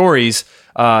brightful stories,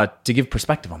 to give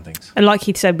perspective on things. And like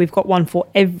he said, we've got one for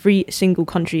every single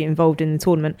country involved in the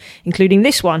tournament, including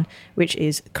this one, which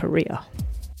is Korea.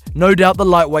 No doubt the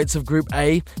lightweights of Group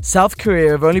A, South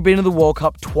Korea have only been in the World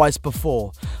Cup twice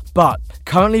before, but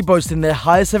currently boasting their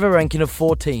highest ever ranking of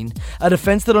 14, a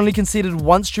defence that only conceded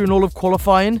once during all of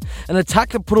qualifying, an attack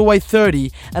that put away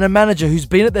 30, and a manager who's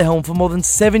been at the helm for more than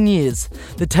 7 years.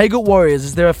 The Taegeuk Warriors,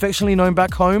 as they're affectionately known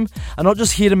back home, are not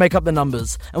just here to make up the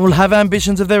numbers, and will have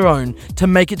ambitions of their own to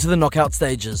make it to the knockout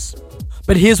stages.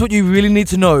 But here's what you really need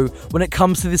to know when it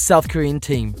comes to this South Korean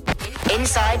team.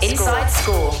 Inside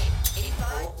Score.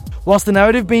 Whilst the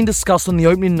narrative being discussed on the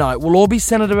opening night will all be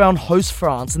centred around host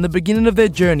France and the beginning of their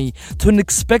journey to an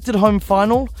expected home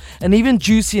final, an even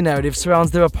juicier narrative surrounds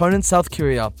their opponent South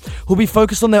Korea, who'll be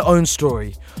focused on their own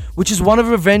story, which is one of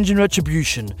revenge and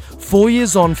retribution, 4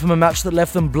 years on from a match that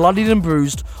left them bloodied and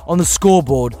bruised on the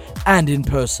scoreboard and in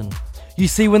person. You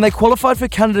see, when they qualified for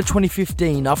Canada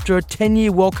 2015 after a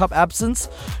 10-year World Cup absence,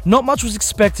 not much was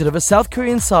expected of a South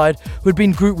Korean side who had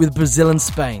been grouped with Brazil and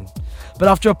Spain. But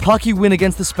after a plucky win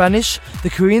against the Spanish,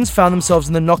 the Koreans found themselves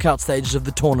in the knockout stages of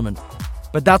the tournament.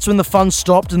 But that's when the fun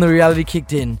stopped and the reality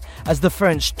kicked in, as the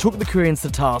French took the Koreans to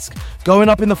task, going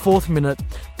up in the 4th minute,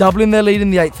 doubling their lead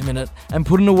in the 8th minute, and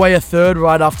putting away a third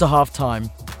right after half-time.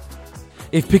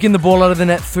 If picking the ball out of the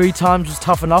net 3 times was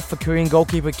tough enough for Korean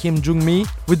goalkeeper Kim Jung-mi,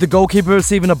 with the goalkeeper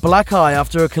receiving a black eye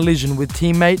after a collision with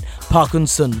teammate Park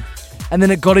Un-sun. And then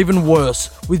it got even worse,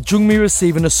 with Jung-mi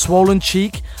receiving a swollen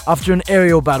cheek after an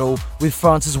aerial battle with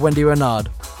France's Wendy Renard.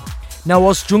 Now,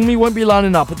 whilst Jung-mi won't be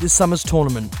lining up at this summer's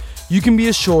tournament, you can be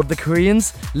assured the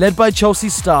Koreans, led by Chelsea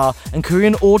star and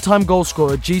Korean all-time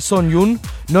goalscorer Ji Son-yoon,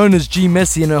 known as G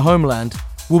Messi in her homeland,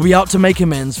 will be out to make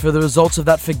amends for the results of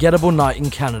that forgettable night in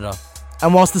Canada.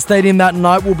 And whilst the stadium that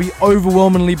night will be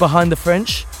overwhelmingly behind the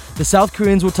French, the South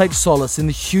Koreans will take solace in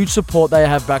the huge support they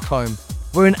have back home,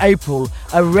 where in April,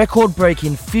 a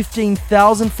record-breaking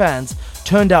 15,000 fans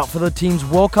turned out for the team's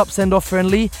World Cup send-off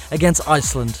friendly against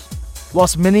Iceland.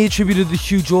 Whilst many attributed the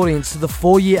huge audience to the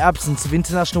 4-year absence of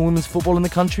international women's football in the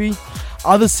country,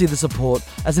 others see the support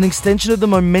as an extension of the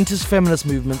momentous feminist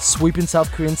movement sweeping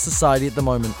South Korean society at the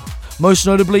moment. Most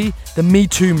notably, the Me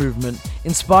Too movement,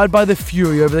 inspired by the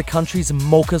fury over the country's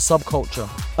Molka subculture,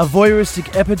 a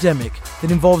voyeuristic epidemic that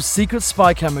involves secret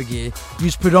spy camera gear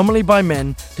used predominantly by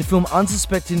men to film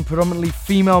unsuspecting, predominantly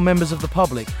female members of the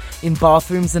public in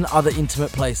bathrooms and other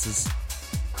intimate places.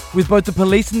 With both the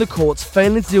police and the courts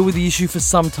failing to deal with the issue for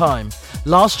some time,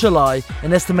 last July,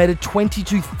 an estimated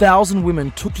 22,000 women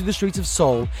took to the streets of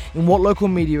Seoul in what local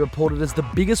media reported as the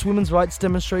biggest women's rights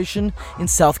demonstration in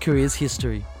South Korea's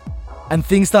history. And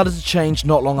things started to change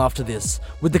not long after this,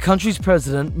 with the country's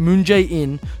president, Moon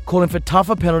Jae-in, calling for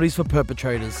tougher penalties for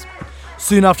perpetrators.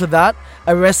 Soon after that,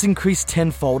 arrests increased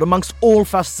tenfold amongst all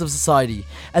facets of society,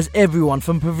 as everyone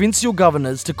from provincial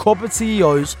governors to corporate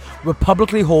CEOs were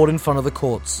publicly hauled in front of the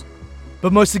courts.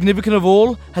 But most significant of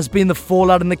all has been the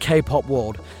fallout in the K-pop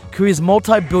world, Korea's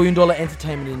multi-billion-dollar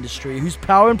entertainment industry, whose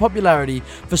power and popularity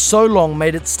for so long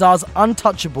made its stars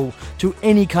untouchable to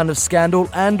any kind of scandal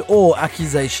and/or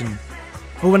accusation.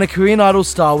 But when a Korean Idol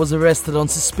star was arrested on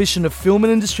suspicion of filming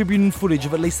and distributing footage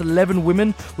of at least 11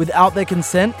 women without their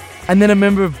consent, and then a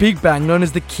member of Big Bang known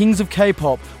as the Kings of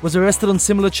K-pop was arrested on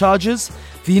similar charges,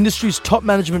 the industry's top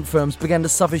management firms began to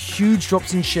suffer huge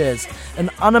drops in shares, an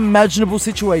unimaginable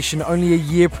situation only a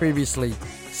year previously.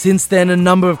 Since then, a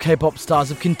number of K-pop stars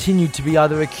have continued to be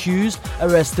either accused,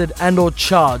 arrested, and/or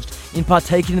charged in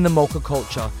partaking in the Molka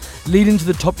culture, leading to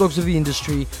the top dogs of the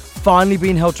industry finally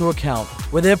being held to account,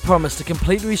 where they've promised a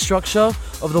complete restructure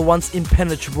of the once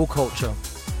impenetrable culture.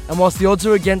 And whilst the odds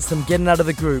are against them getting out of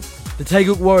the group, the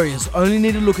Taeguk Warriors only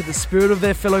need to look at the spirit of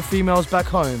their fellow females back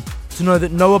home to know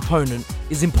that no opponent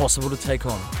is impossible to take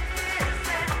on.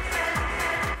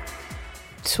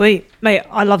 Sweet. Mate,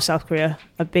 I love South Korea.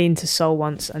 I've been to Seoul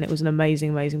once and it was an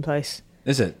amazing, amazing place.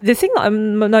 Is it? The thing that I've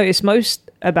noticed most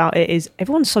about it is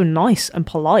everyone's so nice and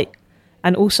polite.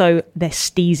 And also, they're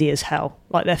steezy as hell.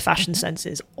 Like, their fashion sense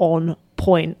is on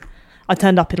point. I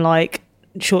turned up in, like,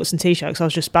 shorts and T-shirts. I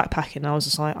was just backpacking. And I was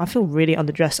just like, I feel really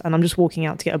underdressed. And I'm just walking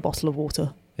out to get a bottle of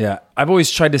water. Yeah. I've always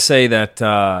tried to say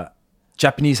that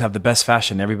Japanese have the best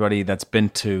fashion. Everybody that's been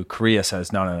to Korea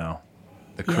says, no.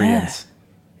 The Koreans.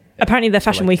 Apparently, their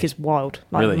fashion week is wild.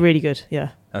 Like, really good. Yeah.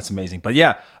 That's amazing. But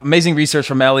yeah, amazing research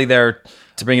from Ellie there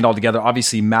to bring it all together.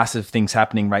 Obviously, massive things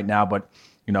happening right now. But,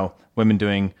 you know, women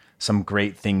doing some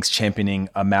great things, championing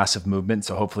a massive movement.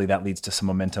 So hopefully that leads to some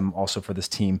momentum also for this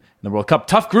team in the World Cup.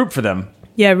 Tough group for them.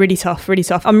 Yeah, really tough, really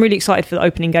tough. I'm really excited for the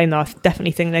opening game, though. I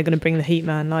definitely think they're going to bring the heat,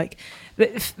 man. Like,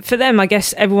 but for them, I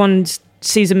guess everyone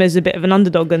sees them as a bit of an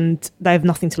underdog and they have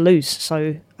nothing to lose.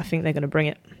 So I think they're going to bring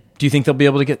it. Do you think they'll be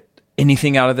able to get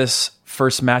anything out of this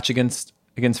first match against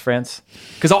France?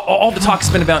 Because all the talk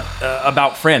has been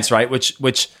about France, right? Which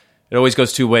it always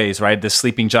goes two ways, right? The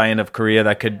sleeping giant of Korea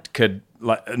that could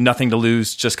nothing to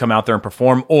lose, just come out there and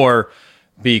perform, or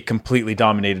be completely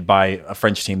dominated by a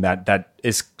French team that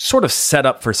is sort of set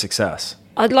up for success.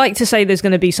 I'd like to say there's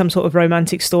going to be some sort of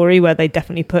romantic story where they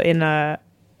definitely put in a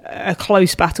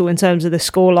close battle in terms of the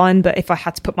scoreline, but if I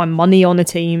had to put my money on a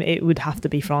team, it would have to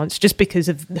be France, just because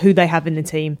of who they have in the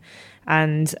team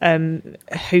and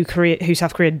who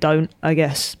South Korea don't, I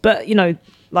guess. But, you know,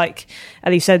 like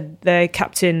Ellie said, their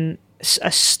captain,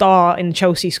 a star in the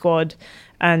Chelsea squad,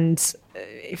 and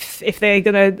if I'm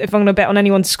gonna bet on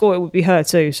anyone to score, it would be her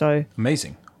too. So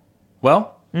amazing.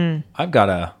 Well, I've got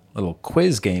a little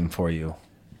quiz game for you.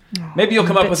 Maybe you'll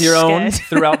come up with your own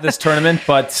throughout this tournament,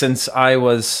 but since I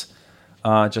was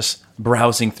just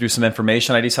browsing through some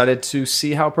information, I decided to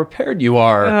see how prepared you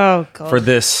are for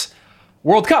this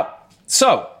World Cup.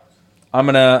 So I'm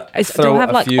gonna throw do I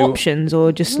have a few options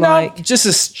or just just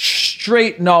a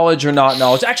straight knowledge or not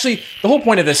knowledge. Actually, the whole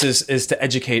point of this is to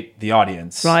educate the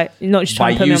audience, right? You're not just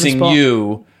by trying to put me on the using spot.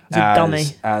 you as a dummy.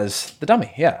 as the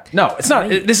dummy. Yeah, no, it's not.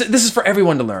 This is for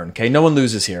everyone to learn. Okay, no one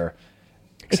loses here.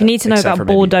 If you need to know except about for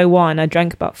maybe- Bordeaux wine, I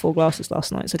drank about 4 glasses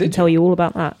last night, so I can tell you all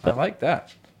about that. I like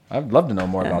that. I'd love to know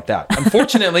more about that.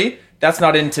 Unfortunately, that's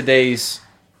not in today's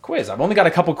quiz. I've only got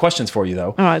a couple questions for you,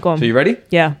 though. All right, go on. So you ready?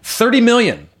 Yeah. 30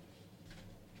 million.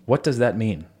 What does that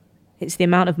mean? It's the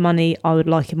amount of money I would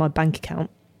like in my bank account.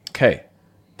 Okay.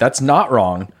 That's not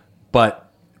wrong,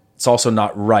 but it's also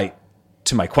not right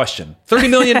to my question. 30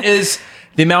 million is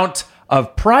the amount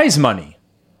of prize money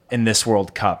in this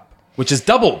World Cup, which has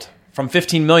doubled from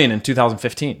 15 million in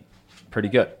 2015. Pretty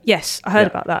good. Yes, I heard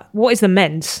about that. What is the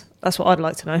men's? That's what I'd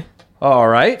like to know. All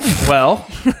right. Well,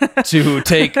 to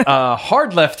take a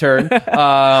hard left turn,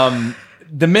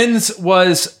 the men's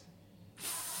was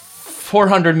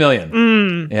 400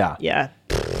 million. Yeah. Yeah.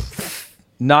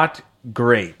 Not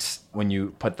great when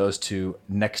you put those two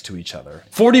next to each other.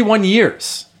 41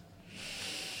 years.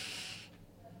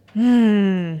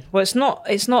 Well, it's not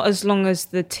as long as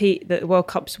the World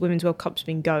Cup's Women's World Cup's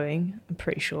been going. I'm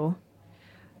pretty sure.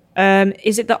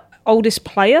 Is it the oldest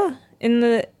player in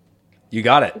the? You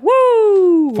got it.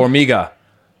 Woo! Formiga.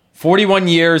 41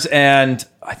 years and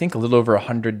I think a little over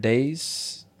 100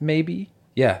 days, maybe.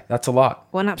 Yeah, that's a lot.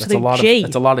 What an That's absolute G.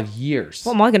 That's a lot of years.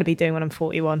 What am I going to be doing when I'm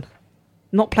 41?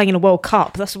 Not playing in a World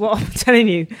Cup. That's what I'm telling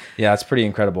you. Yeah, it's pretty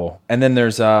incredible. And then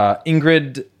there's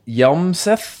Ingrid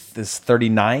Hjelmseth is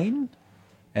 39.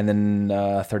 And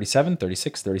then 37,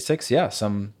 36, 36. Yeah,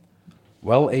 some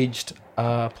well-aged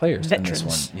players Veterans. in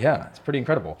this one. Yeah, it's pretty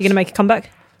incredible. You going to make a comeback?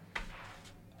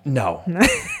 No.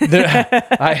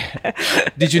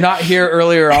 Did you not hear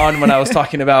earlier on when I was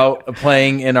talking about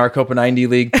playing in our Copa 90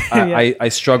 League? I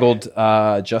struggled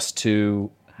just to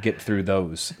get through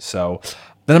those. So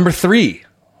the number 3.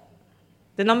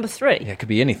 The number 3? Yeah, it could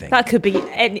be anything. That could be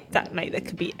that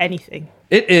could be anything.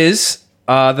 It is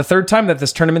the third time that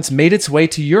this tournament's made its way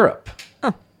to Europe.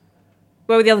 Where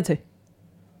were the other 2?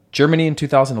 Germany in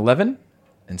 2011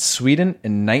 and Sweden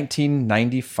in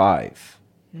 1995.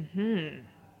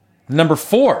 Number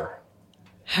 4.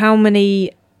 How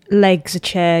many legs a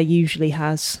chair usually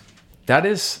has? That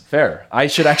is fair. I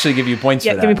should actually give you points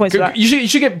for that. Give me points for that. You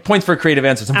should get points for creative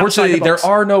answers. Unfortunately, the there box.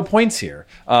 are no points here.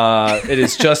 It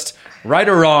is just right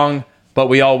or wrong, but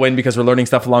we all win because we're learning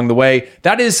stuff along the way.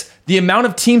 That is the amount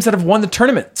of teams that have won the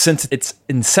tournament since its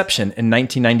inception in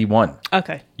 1991.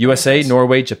 Okay. USA,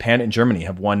 Norway, Japan, and Germany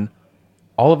have won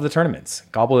all of the tournaments,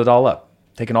 gobbled it all up,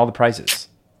 taken all the prizes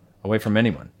away from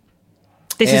anyone.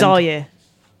 This is And- our year.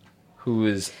 Who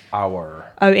is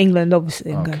our... Oh, England,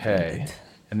 obviously. I'm going for Okay. England.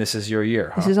 And this is your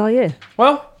year, huh? This is our year.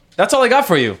 Well, that's all I got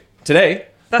for you today.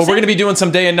 But we're it. going to be doing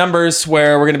some day in numbers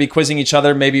where we're going to be quizzing each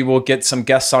other. Maybe we'll get some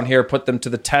guests on here, put them to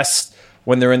the test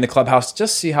when they're in the clubhouse,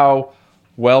 just see how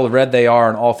well read they are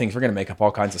on all things. We're going to make up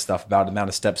all kinds of stuff about the amount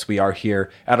of steps we are here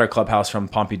at our clubhouse from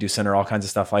Pompidou Center, all kinds of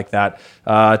stuff like that,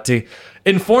 to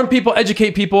inform people,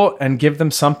 educate people, and give them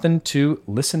something to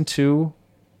listen to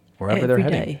wherever they're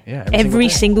Every heading. day. Yeah, every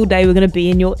day. single day we're going to be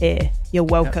in your ear. You're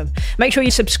welcome. Make sure you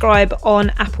subscribe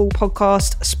on Apple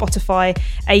Podcast, Spotify,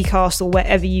 Acast, or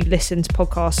wherever you listen to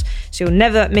podcasts so you'll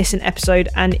never miss an episode.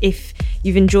 And if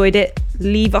you've enjoyed it,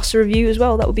 leave us a review as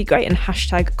well. That would be great. And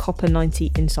hashtag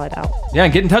Copper90 Inside Out. Yeah,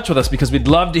 and get in touch with us because we'd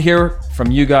love to hear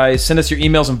from you guys. Send us your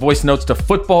emails and voice notes to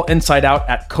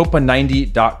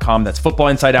footballinsideout@copa90.com. That's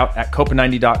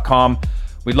footballinsideout@copa90.com.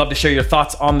 We'd love to share your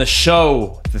thoughts on the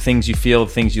show, the things you feel,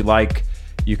 the things you like.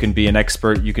 You can be an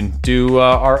expert. You can do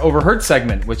our Overheard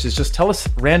segment, which is just tell us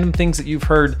random things that you've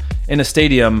heard in a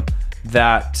stadium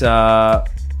that are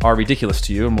ridiculous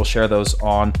to you, and we'll share those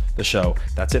on the show.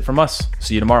 That's it from us.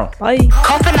 See you tomorrow. Bye.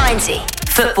 Copper 90,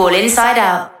 Football Inside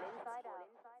Out.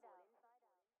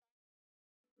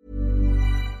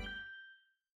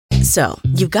 So,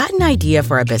 you've got an idea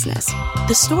for a business.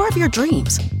 The store of your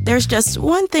dreams. There's just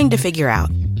one thing to figure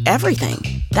out.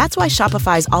 Everything. That's why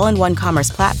Shopify's all-in-one commerce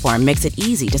platform makes it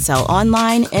easy to sell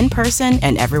online, in person,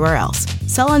 and everywhere else.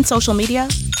 Sell on social media,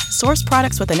 source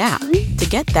products with an app to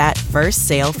get that first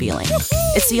sale feeling.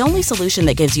 It's the only solution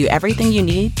that gives you everything you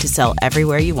need to sell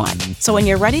everywhere you want. So when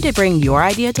you're ready to bring your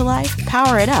idea to life,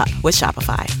 power it up with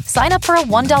Shopify. Sign up for a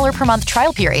 $1 per month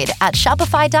trial period at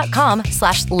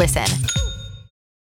shopify.com/listen.